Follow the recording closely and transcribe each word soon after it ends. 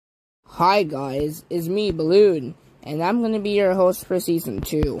Hi guys, it's me, Balloon, and I'm gonna be your host for Season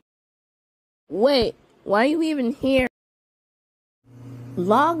 2. Wait, why are you even here?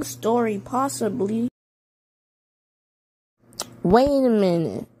 Log story, possibly. Wait a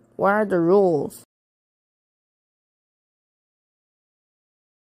minute, what are the rules?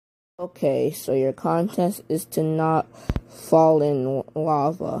 Okay, so your contest is to not fall in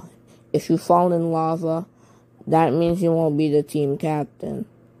lava. If you fall in lava, that means you won't be the team captain.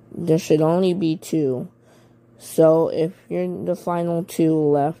 There should only be 2. So if you're the final 2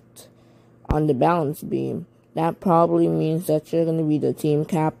 left on the balance beam, that probably means that you're going to be the team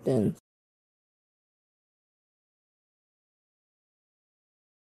captain.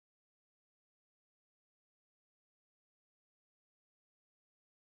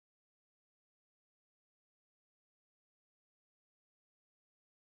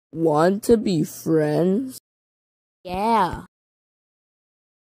 Want to be friends? Yeah.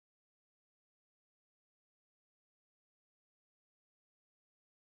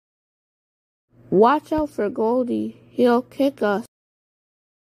 Watch out for Goldie. He'll kick us.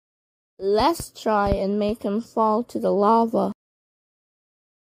 Let's try and make him fall to the lava.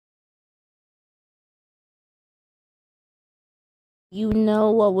 You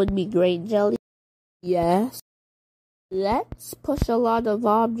know what would be great, Jelly? Yes. Let's push a lot of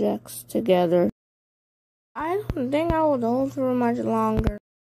objects together. I don't think I would hold for much longer.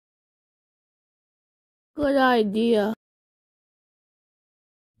 Good idea.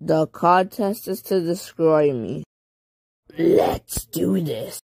 The contest is to destroy me. Let's do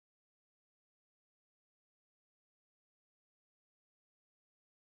this.